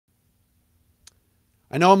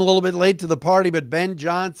I know I'm a little bit late to the party, but Ben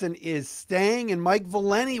Johnson is staying, and Mike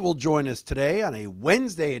Valenti will join us today on a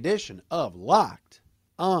Wednesday edition of Locked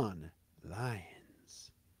on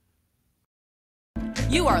Lions.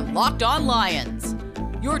 You are Locked on Lions,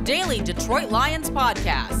 your daily Detroit Lions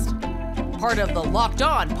podcast. Part of the Locked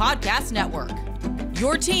on Podcast Network,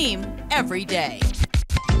 your team every day.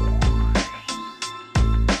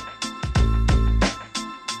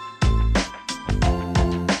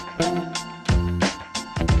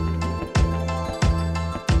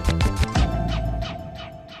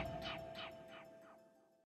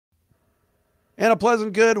 And a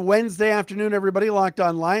pleasant good Wednesday afternoon, everybody. Locked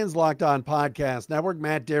on Lions, Locked on Podcast Network.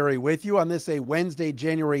 Matt Dery with you on this a Wednesday,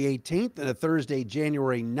 January 18th and a Thursday,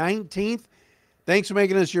 January 19th. Thanks for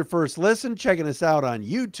making us your first listen, checking us out on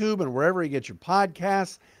YouTube and wherever you get your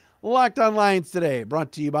podcasts. Locked on Lions today,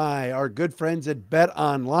 brought to you by our good friends at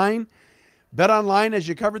BetOnline. BetOnline, as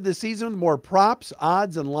you covered this season, more props,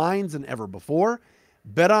 odds, and lines than ever before.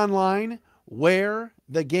 BetOnline, where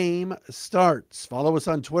the game starts. Follow us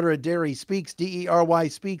on Twitter at Dery Speaks, D-E-R-Y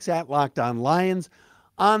Speaks, at Locked on Lions,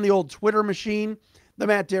 on the old Twitter machine, the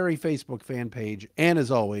Matt Dery Facebook fan page, and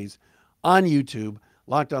as always, on YouTube,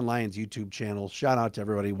 Locked on Lions YouTube channel. Shout out to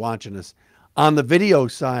everybody watching us on the video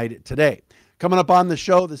side today. Coming up on the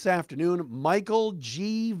show this afternoon, Michael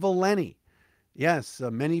G. Valenti. Yes,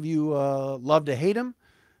 many of you love to hate him,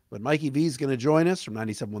 but Mikey V is going to join us from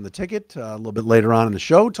 97.1 The Ticket a little bit later on in the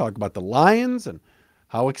show, talk about the Lions and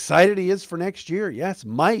how excited he is for next year. Yes,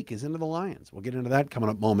 Mike is into the Lions. We'll get into that coming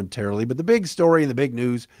up momentarily. But the big story and the big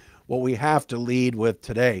news, what we have to lead with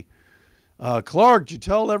today. Clark, did you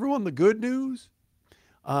tell everyone the good news?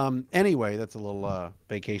 Anyway, that's a little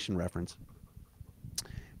vacation reference.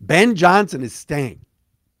 Ben Johnson is staying.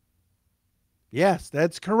 Yes,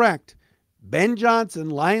 that's correct. Ben Johnson,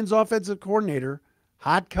 Lions offensive coordinator,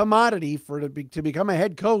 hot commodity to become a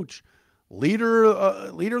head coach, leader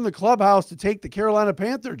in the clubhouse to take the Carolina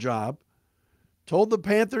Panther job, told the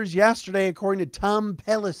Panthers yesterday, according to Tom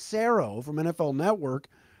Pelissero from NFL Network,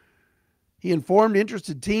 he informed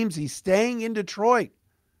interested teams he's staying in Detroit.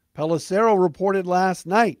 Pelissero reported last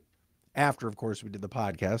night, after, of course, we did the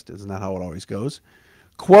podcast. Isn't that how it always goes?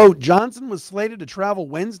 Quote, Johnson was slated to travel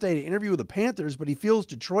Wednesday to interview with the Panthers, but he feels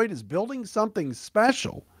Detroit is building something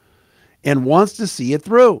special and wants to see it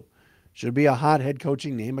through. Should be a hot head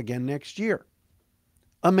coaching name again next year.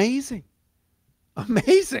 Amazing.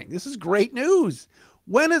 Amazing. This is great news.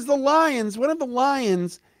 When have the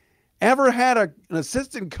Lions ever had an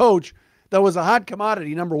assistant coach that was a hot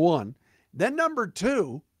commodity, number one? Then number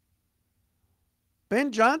two,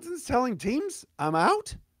 Ben Johnson's telling teams, I'm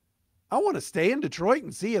out. I want to stay in Detroit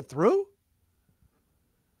and see it through.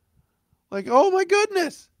 Like, oh my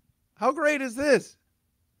goodness. How great is this?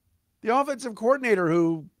 The offensive coordinator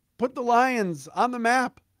who put the Lions on the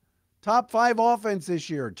map, top 5 offense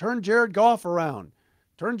this year, turned Jared Goff around,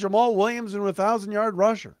 turned Jamal Williams into a 1,000-yard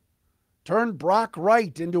rusher, turned Brock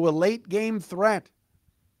Wright into a late game threat.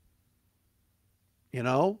 You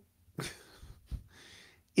know,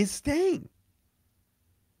 is staying.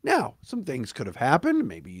 Now, some things could have happened.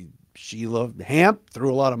 Maybe Sheila Hamp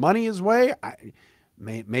threw a lot of money his way.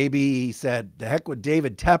 Maybe he said, the heck with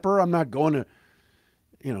David Tepper. I'm not going to,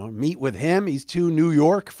 meet with him. He's too New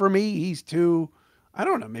York for me. He's too, I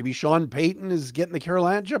don't know, maybe Sean Payton is getting the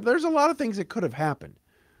Carolina job. There's a lot of things that could have happened.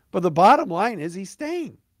 But the bottom line is he's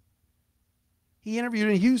staying. He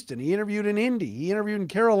interviewed in Houston. He interviewed in Indy. He interviewed in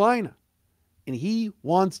Carolina. And he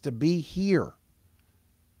wants to be here.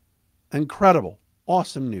 Incredible.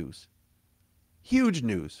 Awesome news. Huge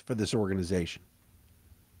news for this organization.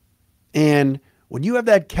 And when you have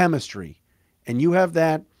that chemistry and you have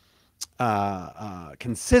that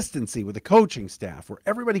consistency with the coaching staff where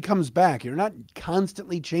everybody comes back, you're not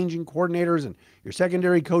constantly changing coordinators and your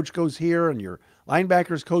secondary coach goes here and your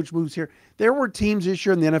linebackers coach moves here. There were teams this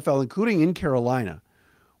year in the NFL, including in Carolina,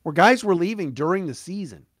 where guys were leaving during the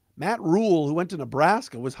season. Matt Rule, who went to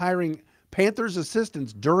Nebraska, was hiring Panthers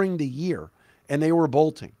assistants during the year, and they were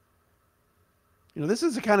bolting. This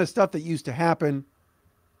is the kind of stuff that used to happen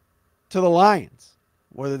to the Lions,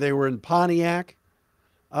 whether they were in Pontiac,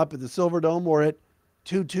 up at the Silverdome, or at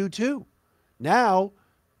 222. Now,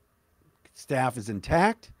 staff is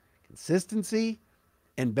intact, consistency,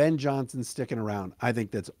 and Ben Johnson's sticking around. I think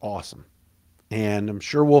that's awesome. And I'm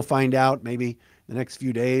sure we'll find out maybe the next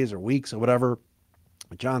few days or weeks or whatever,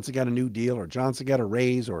 Johnson got a new deal or Johnson got a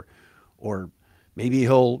raise or maybe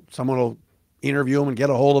someone will interview him and get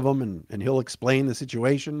a hold of him and he'll explain the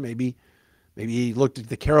situation. Maybe he looked at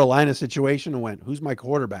the Carolina situation and went, who's my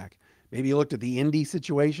quarterback? Maybe he looked at the Indy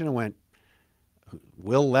situation and went,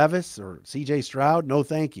 Will Levis or CJ Stroud? No,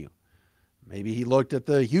 thank you. Maybe he looked at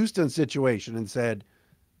the Houston situation and said,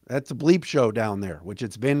 that's a bleep show down there, which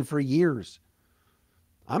it's been for years.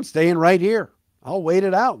 I'm staying right here. I'll wait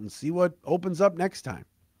it out and see what opens up next time.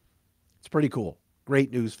 It's pretty cool.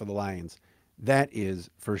 Great news for the Lions. That is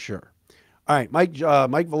for sure. All right,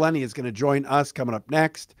 Mike Valenti is going to join us coming up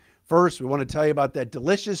next. First, we want to tell you about that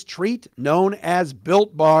delicious treat known as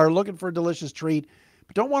Built Bar. Looking for a delicious treat,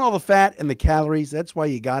 but don't want all the fat and the calories. That's why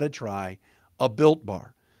you got to try a Built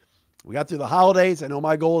Bar. We got through the holidays. I know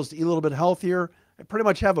my goal is to eat a little bit healthier. I pretty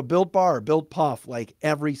much have a Built Bar or Built Puff like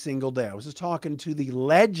every single day. I was just talking to the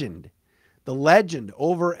legend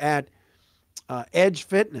over at Edge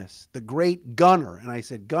Fitness, the great Gunner. And I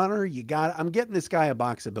said, Gunner, I'm getting this guy a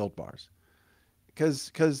box of Built Bars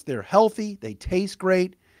because they're healthy. They taste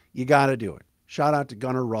great. You got to do it. Shout out to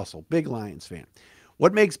Gunner Russell, big Lions fan.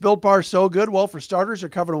 What makes Built Bars so good? Well, for starters, they're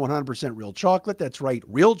covered in 100% real chocolate. That's right,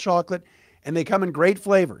 real chocolate. And they come in great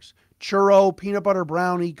flavors. Churro, peanut butter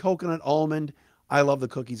brownie, coconut almond. I love the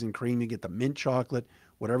cookies and cream. You get the mint chocolate,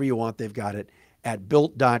 whatever you want. They've got it at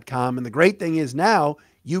Built.com. And the great thing is now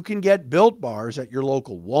you can get Built Bars at your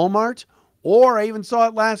local Walmart, or I even saw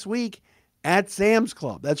it last week at Sam's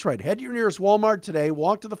Club. That's right. Head to your nearest Walmart today,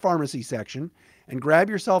 walk to the pharmacy section, and grab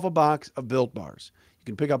yourself a box of Built Bars. You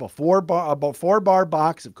can pick up a four bar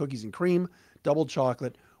box of cookies and cream, double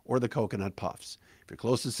chocolate, or the coconut puffs. If you're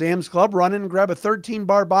close to Sam's Club, run in and grab a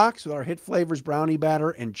 13-bar box with our hit flavors brownie batter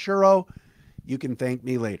and churro. You can thank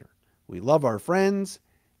me later. We love our friends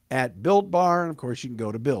at Built Bar, and of course you can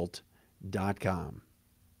go to Built.com.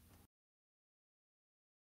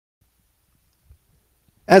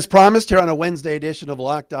 As promised, here on a Wednesday edition of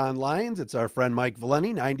Locked On Lions, it's our friend Mike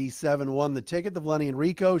Valenti, 97.1 The Ticket, the Valenti and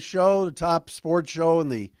Rico show, the top sports show in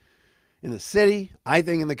the city, I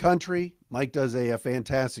think in the country. Mike does a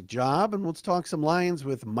fantastic job, and let's talk some Lions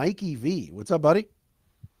with Mikey V. What's up, buddy?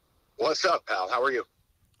 What's up, pal? How are you?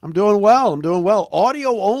 I'm doing well.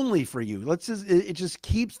 Audio only for you. It just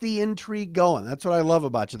keeps the intrigue going. That's what I love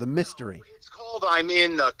about you, the mystery. It's called I'm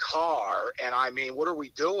in the car, and I mean, what are we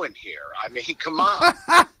doing here? I mean, come on.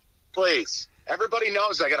 Please. Everybody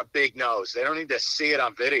knows I got a big nose. They don't need to see it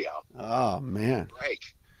on video. Oh, man.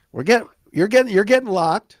 Break. You're getting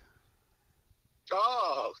locked.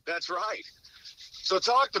 Oh, that's right. So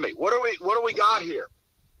talk to me. What do we got here?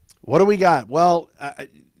 What do we got? Well,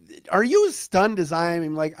 are you as stunned as I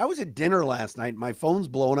am? Like, I was at dinner last night. My phone's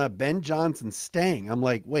blowing up. Ben Johnson's staying. I'm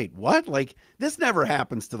like, wait, what? Like, this never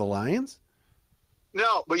happens to the Lions.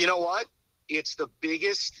 No, but you know what? It's the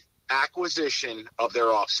biggest acquisition of their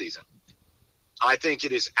offseason. I think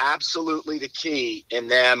it is absolutely the key in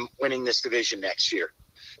them winning this division next year.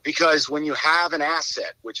 Because when you have an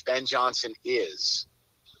asset, which Ben Johnson is,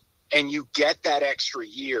 and you get that extra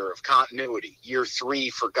year of continuity, year 3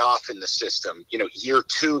 for Goff in the system, year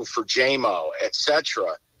 2 for JMO,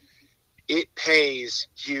 etc., it pays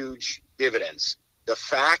huge dividends. The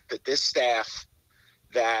fact that this staff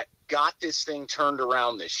that got this thing turned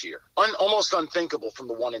around this year, almost unthinkable from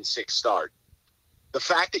the 1-6 start, the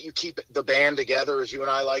fact that you keep the band together, as you and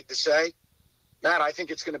I like to say, Matt, I think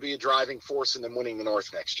it's going to be a driving force in them winning the North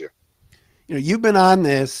next year. You've been on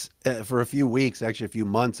this for a few weeks, actually a few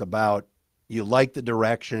months, about you like the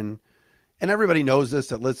direction, and everybody knows this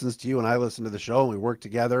that listens to you, and I listen to the show, and we work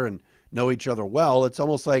together and know each other well. It's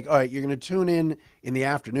almost like, all right, you're going to tune in the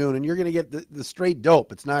afternoon, and you're going to get the straight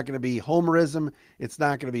dope. It's not going to be homerism. It's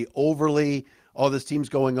not going to be overly, this team's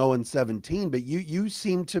going 0-17, but you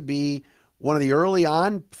seem to be one of the early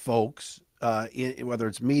on folks, whether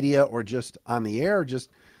it's media or just on the air, just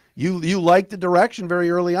you like the direction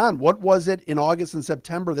very early on. What was it in August and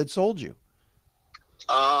September that sold you?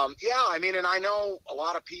 Yeah, I mean, and I know a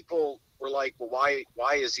lot of people were like, well,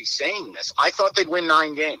 why is he saying this? I thought they'd win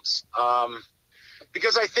 9 games.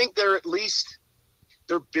 Because I think they're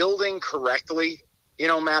building correctly.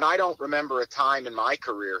 Matt, I don't remember a time in my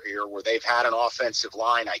career here where they've had an offensive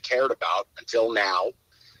line I cared about until now.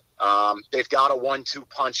 They've got a 1-2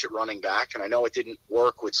 punch at running back, and I know it didn't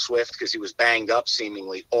work with Swift because he was banged up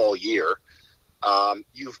seemingly all year.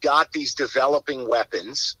 You've got these developing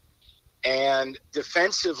weapons, and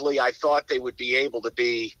defensively, I thought they would be able to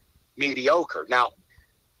be mediocre. Now,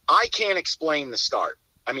 I can't explain the start.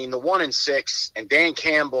 I mean, the 1-6 and Dan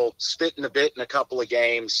Campbell spitting the bit in a couple of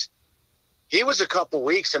games. He was a couple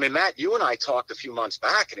weeks. I mean, Matt, you and I talked a few months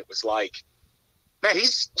back, and it was like, man,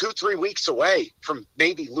 he's 2-3 weeks away from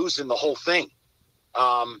maybe losing the whole thing.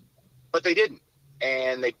 But they didn't.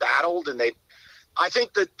 And they battled, and I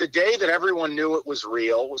think that the day that everyone knew it was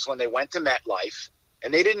real was when they went to MetLife,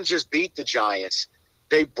 and they didn't just beat the Giants,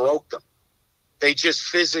 they broke them. They just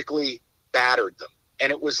physically battered them.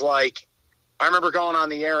 And it was like, I remember going on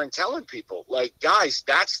the air and telling people, like, guys,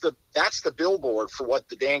 that's the billboard for what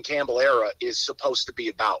the Dan Campbell era is supposed to be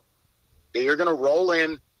about. You're going to roll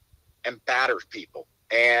in and batter people.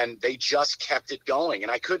 And they just kept it going.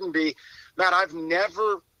 And I couldn't be – Matt, I've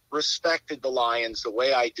never respected the Lions the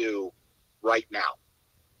way I do right now.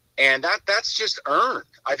 And that's just earned.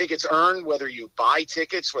 I think it's earned whether you buy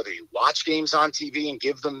tickets, whether you watch games on TV and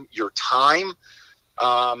give them your time.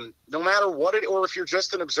 No matter what it, or if you're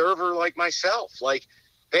just an observer like myself, like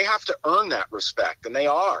they have to earn that respect, and they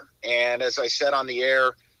are. And as I said on the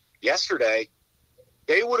air yesterday,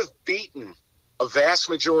 they would have beaten a vast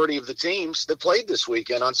majority of the teams that played this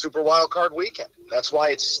weekend on Super Wildcard Weekend. That's why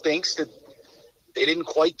it stinks that they didn't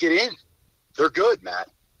quite get in. They're good, Matt.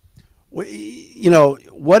 What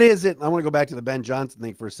is it? I want to go back to the Ben Johnson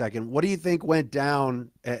thing for a second. What do you think went down,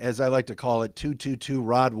 as I like to call it, 222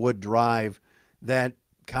 Rodwood Drive, that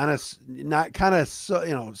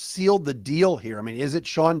sealed the deal here? I mean, is it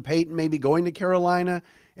Sean Payton maybe going to Carolina,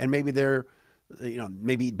 and maybe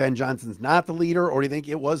maybe Ben Johnson's not the leader, or do you think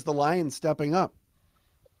it was the Lions stepping up?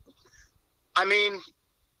 I mean,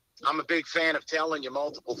 I'm a big fan of telling you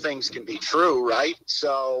multiple things can be true, right?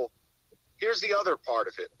 So here's the other part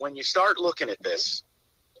of it. When you start looking at this,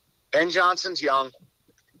 Ben Johnson's young,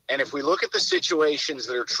 and if we look at the situations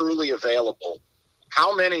that are truly available,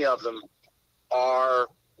 how many of them are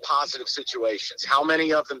positive situations? How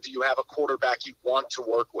many of them do you have a quarterback you want to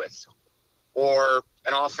work with, or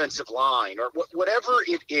an offensive line, or whatever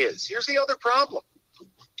it is? Here's the other problem.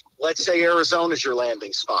 Let's say Arizona's your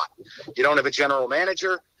landing spot. You don't have a general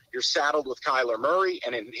manager. You're saddled with Kyler Murray,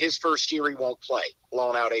 and in his first year, he won't play.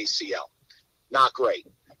 Blown out ACL. Not great.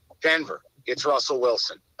 Denver, it's Russell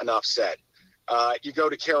Wilson. Enough said. You go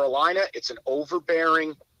to Carolina, it's an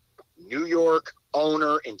overbearing New York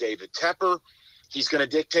owner in David Tepper. He's going to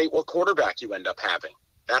dictate what quarterback you end up having.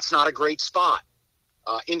 That's not a great spot.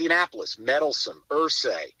 Indianapolis, meddlesome,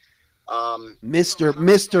 Irsay. Mr.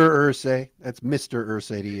 Irsay. That's Mr.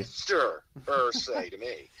 Irsay to you. Mr. Irsay to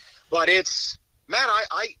me. But it's, man,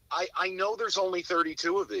 I know there's only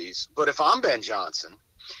 32 of these, but if I'm Ben Johnson,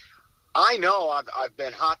 I know I've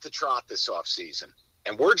been hot to trot this offseason,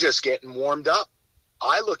 and we're just getting warmed up.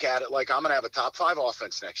 I look at it like I'm going to have a top 5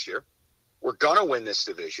 offense next year. We're going to win this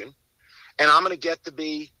division, and I'm going to get to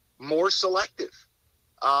be more selective.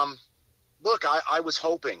 Look, I was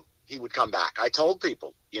hoping he would come back. I told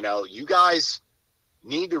people, you guys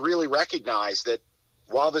need to really recognize that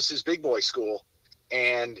while this is big boy school,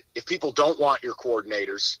 and if people don't want your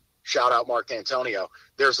coordinators, shout out Mark D'Antonio,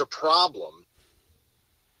 there's a problem.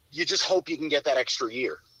 You just hope you can get that extra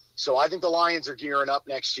year. So I think the Lions are gearing up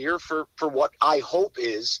next year for what I hope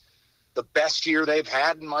is the best year they've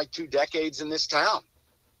had in my 2 decades in this town,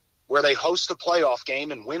 where they host a playoff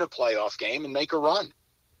game and win a playoff game and make a run.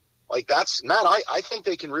 Like that's, Matt, I think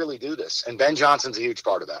they can really do this. And Ben Johnson's a huge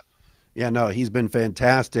part of that. Yeah, no, he's been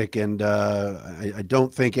fantastic. And I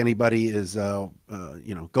don't think anybody is,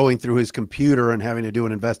 going through his computer and having to do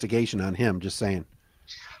an investigation on him. Just saying.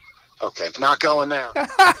 Okay, not going there. All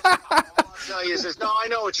I'll tell you is this. No, I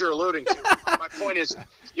know what you're alluding to. My point is,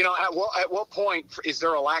 at what point is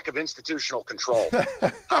there a lack of institutional control?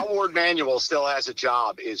 How Ward Manuel still has a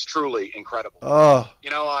job is truly incredible. Oh. You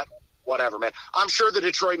know what? Whatever, man. I'm sure the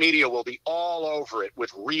Detroit media will be all over it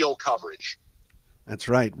with real coverage. That's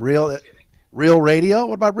right. Real radio?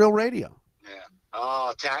 What about real radio? Yeah.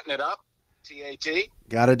 Oh, tatting it up. TAT.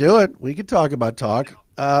 Got to do it. We could talk about talk.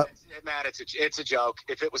 Matt, it's a joke.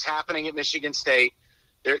 If it was happening at Michigan State,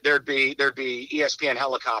 there'd be ESPN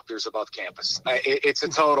helicopters above campus. It's a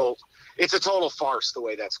total farce the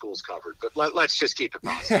way that school's covered. But let's just keep it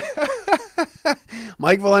positive.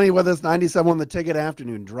 Mike Valenti with us, 97 on the Ticket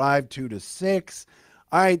Afternoon Drive, 2 to 6.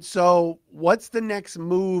 All right, so what's the next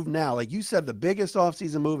move now? Like you said, the biggest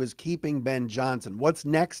offseason move is keeping Ben Johnson. What's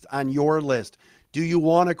next on your list? Do you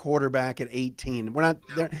want a quarterback at 18?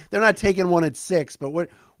 They're not taking one at 6, but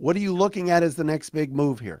what are you looking at as the next big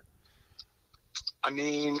move here? I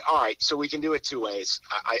mean, all right, so we can do it 2 ways.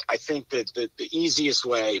 I think that the easiest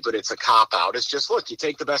way, but it's a cop-out, is just, look, you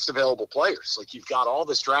take the best available players. Like, you've got all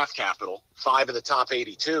this draft capital, 5 of the top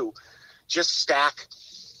 82. Just stack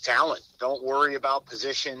talent. Don't worry about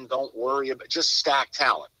position. Don't worry about – just stack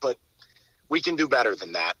talent. But we can do better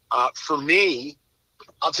than that. For me,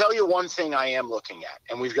 I'll tell you one thing I am looking at,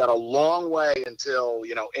 and we've got a long way until,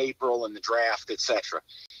 April and the draft, et cetera.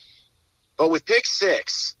 But with pick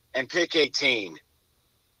 6 and pick 18 –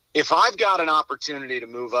 if I've got an opportunity to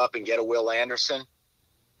move up and get a Will Anderson,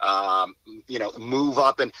 move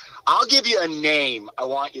up, and I'll give you a name I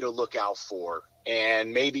want you to look out for,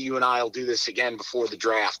 and maybe you and I will do this again before the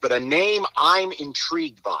draft, but a name I'm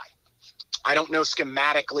intrigued by. I don't know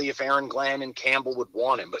schematically if Aaron Glenn and Campbell would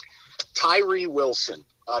want him, but Tyree Wilson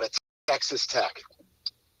out of Texas Tech,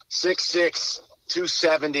 6'6",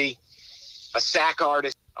 270, a sack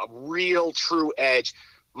artist, a real true edge.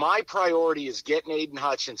 My priority is getting Aiden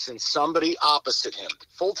Hutchinson, somebody opposite him,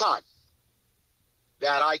 full-time,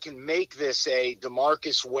 that I can make this a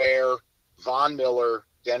DeMarcus Ware, Von Miller,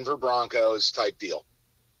 Denver Broncos type deal.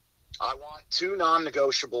 I want 2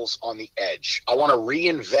 non-negotiables on the edge. I want to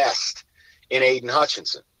reinvest in Aiden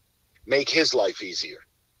Hutchinson, make his life easier.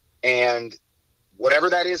 And whatever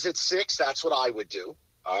that is at 6, that's what I would do.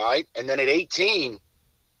 All right. And then at 18,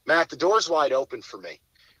 Matt, the door's wide open for me.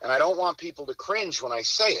 And I don't want people to cringe when I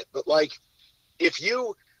say it, but like,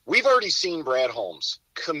 we've already seen Brad Holmes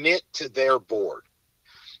commit to their board.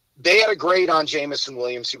 They had a grade on Jamison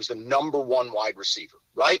Williams. He was the number 1 wide receiver,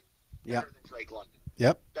 right? Yeah. Better than Drake London.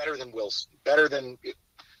 Yep. Better than Wilson.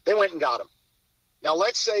 They went and got him. Now,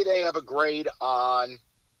 let's say they have a grade on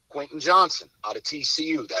Quentin Johnson out of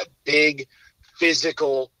TCU, that big,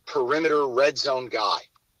 physical, perimeter red zone guy.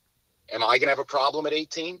 Am I going to have a problem at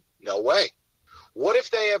 18? No way. What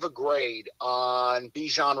if they have a grade on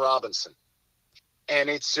Bijan Robinson and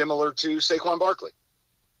it's similar to Saquon Barkley?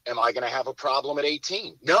 Am I going to have a problem at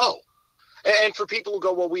 18? No. And for people who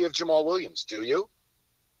go, well, we have Jamal Williams. Do you?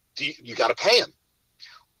 You got to pay him.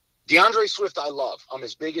 DeAndre Swift, I love. I'm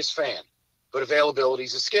his biggest fan. But availability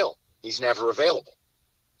is a skill. He's never available.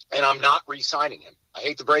 And I'm not re-signing him. I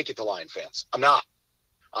hate to break it to Lion fans. I'm not.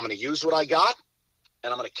 I'm going to use what I got,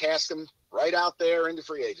 and I'm going to cast him right out there into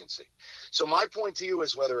free agency. So my point to you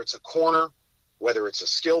is, whether it's a corner, whether it's a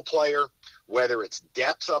skill player, whether it's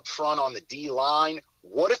depth up front on the D-line,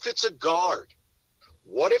 what if it's a guard?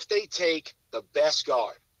 What if they take the best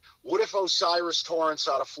guard? What if Osiris Torrance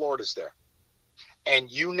out of Florida's there?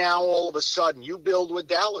 And you now all of a sudden, you build what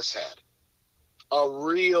Dallas had, a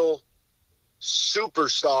real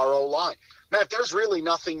superstar O-line. Matt, there's really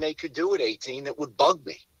nothing they could do at 18 that would bug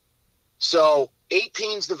me. So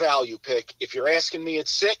 18's the value pick. If you're asking me at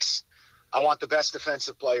 6, I want the best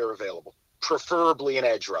defensive player available, preferably an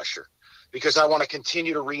edge rusher, because I want to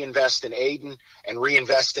continue to reinvest in Aiden and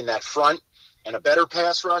reinvest in that front. And a better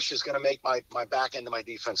pass rush is going to make my back end of my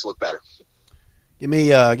defense look better. Give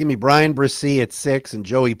me Brian Bresee at 6 and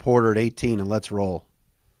Joey Porter at 18, and let's roll.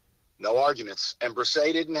 No arguments. And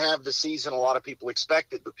Bresee didn't have the season a lot of people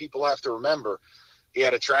expected, but people have to remember he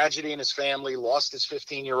had a tragedy in his family, lost his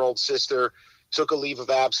 15-year-old sister, took a leave of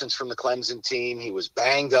absence from the Clemson team. He was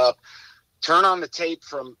banged up. Turn on the tape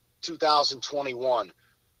from 2021.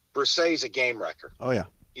 Bresee's a game wrecker. Oh, yeah.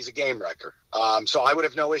 He's a game wrecker. So I would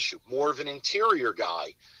have no issue. More of an interior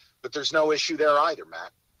guy, but there's no issue there either,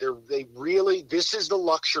 Matt. This is the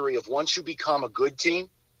luxury of, once you become a good team,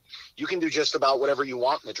 you can do just about whatever you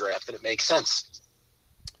want in the draft, and it makes sense.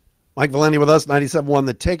 Mike Valenti with us, 97.1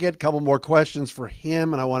 The Ticket. Couple more questions for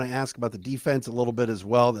him, and I want to ask about the defense a little bit as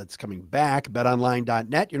well. That's coming back.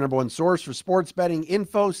 BetOnline.net, your number 1 source for sports betting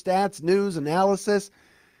info, stats, news, analysis.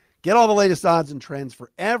 Get all the latest odds and trends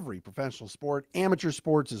for every professional sport, amateur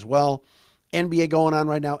sports as well. NBA going on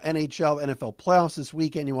right now, NHL, NFL playoffs this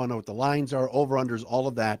weekend. You want to know what the lines are, over-unders, all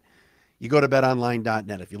of that. You go to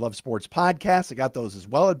betonline.net. If you love sports podcasts, I got those as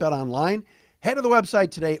well at BetOnline. Head to the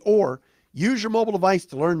website today or use your mobile device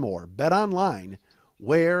to learn more. BetOnline,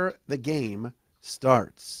 where the game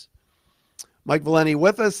starts. Mike Valenti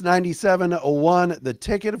with us, 97.01 The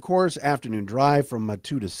Ticket, of course, afternoon drive from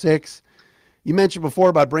 2 to 6. You mentioned before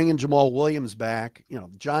about bringing Jamal Williams back. You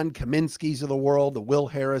know, John Kaminsky's of the world, the Will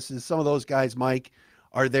Harrises, some of those guys, Mike,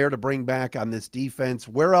 are there to bring back on this defense.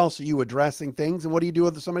 Where else are you addressing things? And what do you do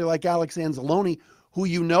with somebody like Alex Anzalone, who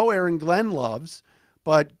you know Aaron Glenn loves,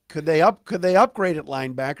 but could they upgrade at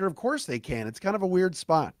linebacker? Of course they can. It's kind of a weird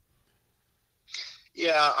spot.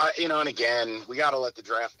 Yeah, and again, we got to let the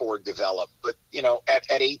draft board develop. But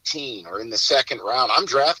at 18 or in the second round, I'm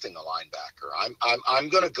drafting a linebacker. I'm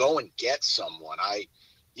going to go and get someone.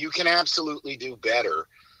 You can absolutely do better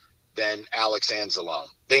than Alex Anzalone.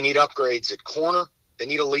 They need upgrades at corner. They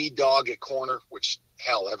need a lead dog at corner, which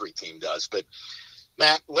hell, every team does. But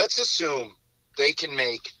Matt, let's assume they can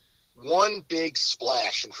make one big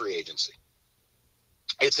splash in free agency.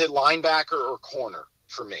 It's at linebacker or corner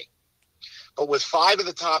for me. But with 5 of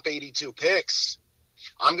the top 82 picks,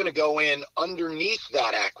 I'm going to go in underneath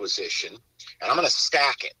that acquisition, and I'm going to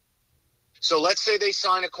stack it. So let's say they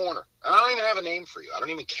sign a corner. I don't even have a name for you. I don't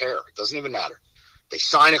even care. It doesn't even matter. They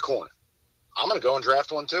sign a corner. I'm going to go and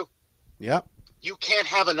draft one too. Yep. You can't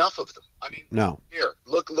have enough of them. I mean, no. Here,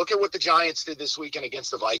 look at what the Giants did this weekend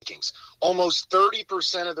against the Vikings. Almost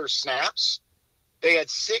 30% of their snaps, they had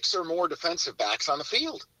 6 or more defensive backs on the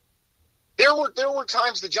field. There were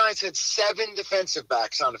times the Giants had 7 defensive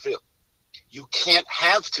backs on the field. You can't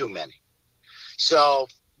have too many. So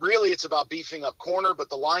really it's about beefing up corner, but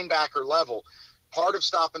the linebacker level, part of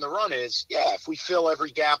stopping the run is, if we fill every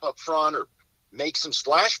gap up front or make some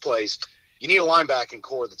splash plays, you need a linebacking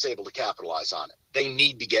core that's able to capitalize on it. They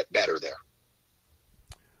need to get better there.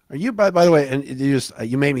 Are you, by the way, and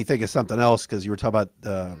you made me think of something else because you were talking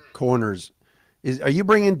about corners. Are you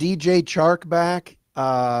bringing DJ Chark back?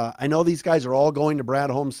 I know these guys are all going to Brad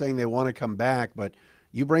Holmes saying they want to come back, but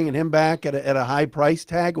you bringing him back at a high price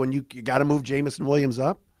tag when you got to move Jameson Williams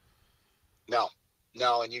up?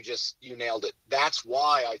 No, and you nailed it. That's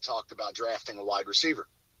why I talked about drafting a wide receiver.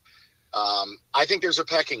 I think there's a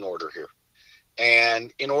pecking order here.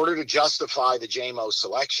 And in order to justify the JMO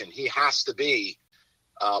selection, he has to be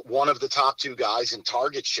one of the top 2 guys in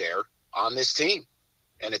target share on this team.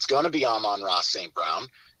 And it's going to be Amon-Ra St. Brown,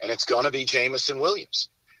 and it's going to be Jameson Williams.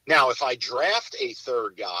 Now, if I draft a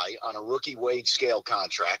third guy on a rookie wage scale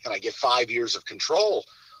contract and I get 5 years of control,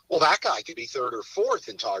 well, that guy could be 3rd or 4th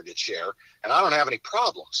in target share, and I don't have any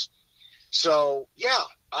problems. So,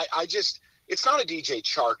 it's not a DJ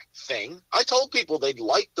Chark thing. I told people they'd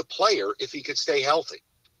like the player if he could stay healthy,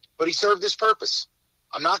 but he served his purpose.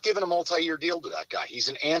 I'm not giving a multi-year deal to that guy. He's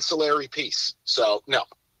an ancillary piece. So, no.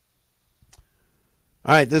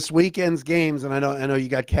 All right, this weekend's games, and I know you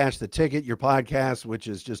got Cash the Ticket, your podcast, which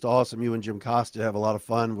is just awesome. You and Jim Costa have a lot of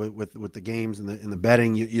fun with the games and the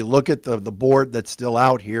betting. You look at the board that's still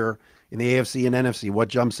out here in the AFC and NFC. What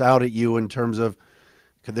jumps out at you in terms of,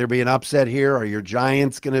 could there be an upset here? Are your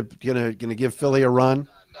Giants gonna give Philly a run?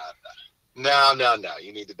 No.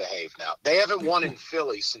 You need to behave now. They haven't won in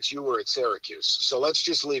Philly since you were at Syracuse, so let's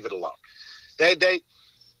just leave it alone. They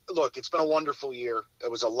look, it's been a wonderful year.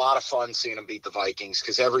 It was a lot of fun seeing them beat the Vikings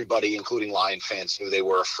because everybody, including Lion fans, knew they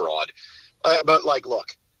were a fraud. But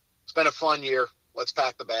look, it's been a fun year. Let's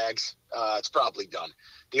pack the bags. It's probably done.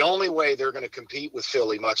 The only way they're going to compete with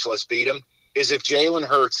Philly, much less beat them, is if Jalen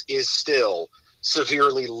Hurts is still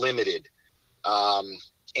severely limited.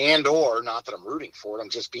 And or, not that I'm rooting for it, I'm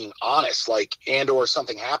just being honest, and or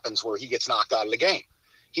something happens where he gets knocked out of the game.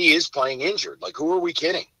 He is playing injured. Who are we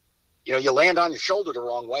kidding? You land on your shoulder the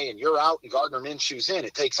wrong way and you're out and Gardner Minshew's in.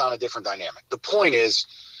 It takes on a different dynamic. The point is,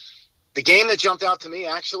 the game that jumped out to me,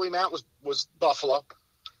 actually, Matt, was Buffalo.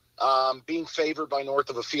 Being favored by north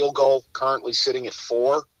of a field goal, currently sitting at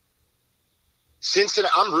 4.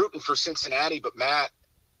 Cincinnati, I'm rooting for Cincinnati, but Matt,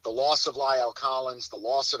 the loss of Lyle Collins, the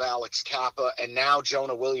loss of Alex Kappa, and now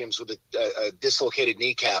Jonah Williams with a dislocated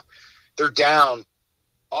kneecap, they're down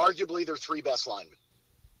arguably their 3 best linemen.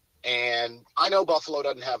 And I know Buffalo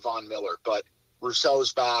doesn't have Von Miller, but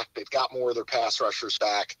Rousseau's back. They've got more of their pass rushers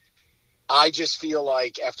back. I just feel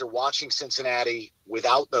like after watching Cincinnati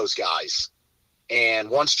without those guys,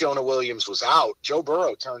 and once Jonah Williams was out, Joe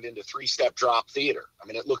Burrow turned into 3-step drop theater. I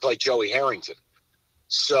mean, it looked like Joey Harrington.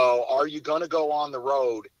 So are you going to go on the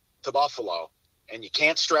road to Buffalo and you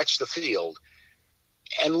can't stretch the field?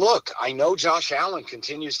 And look, I know Josh Allen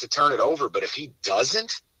continues to turn it over, but if he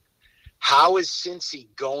doesn't, how is Cincy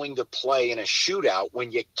going to play in a shootout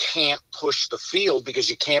when you can't push the field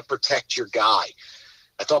because you can't protect your guy?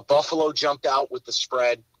 I thought Buffalo jumped out with the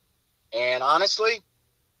spread, and honestly,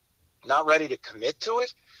 not ready to commit to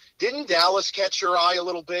it. Didn't Dallas catch your eye a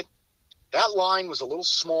little bit? That line was a little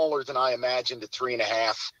smaller than I imagined at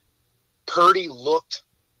 3.5. Purdy looked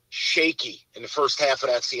shaky in the first half of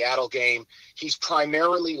that Seattle game. He's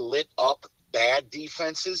primarily lit up bad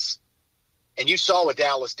defenses. And you saw what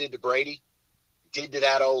Dallas did to Brady, did to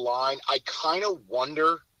that O-line. I kind of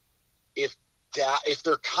wonder if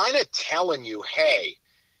they're kind of telling you, hey,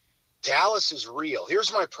 Dallas is real.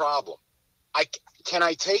 Here's my problem. Can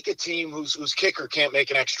I take a team whose kicker can't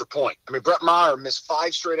make an extra point? I mean, Brett Maher missed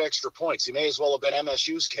 5 straight extra points. He may as well have been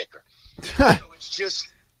MSU's kicker. So it's just,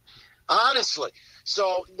 honestly.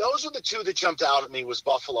 So those are the 2 that jumped out at me, was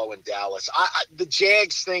Buffalo and Dallas. The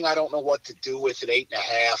Jags thing, I don't know what to do with at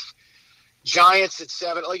 8.5. Giants at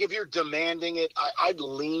 7. If you're demanding it, I'd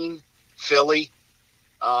lean Philly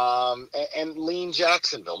and lean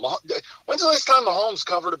Jacksonville. When's the last time Mahomes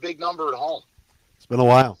covered a big number at home? It's been a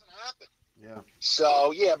while. Yeah.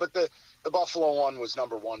 So, but the Buffalo one was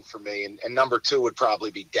number 1 for me, and number 2 would probably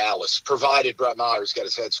be Dallas, provided Brett Maher's got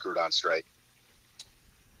his head screwed on straight.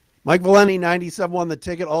 Mike Valenti, 97 on the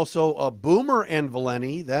ticket. Also, Boomer and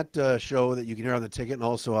Valenti, that show that you can hear on the ticket, and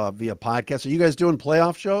also via podcast. Are you guys doing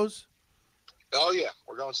playoff shows? Oh, yeah.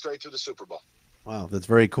 We're going straight through the Super Bowl. Wow, that's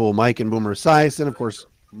very cool. Mike and Boomer Esiason, of course,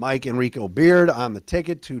 Mike Enrico Beard on the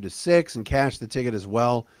ticket, 2 to 6, and Cash the Ticket as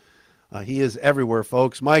well. He is everywhere,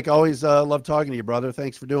 folks. Mike, always love talking to you, brother.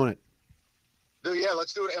 Thanks for doing it. Yeah,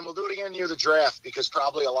 let's do it. And we'll do it again near the draft, because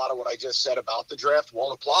probably a lot of what I just said about the draft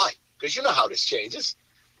won't apply, because you know how this changes.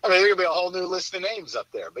 I mean, there's going to be a whole new list of names up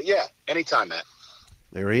there. But yeah, anytime, Matt.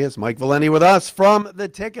 There he is, Mike Valenti with us from The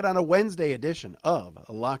Ticket on a Wednesday edition of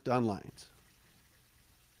Locked On Lions.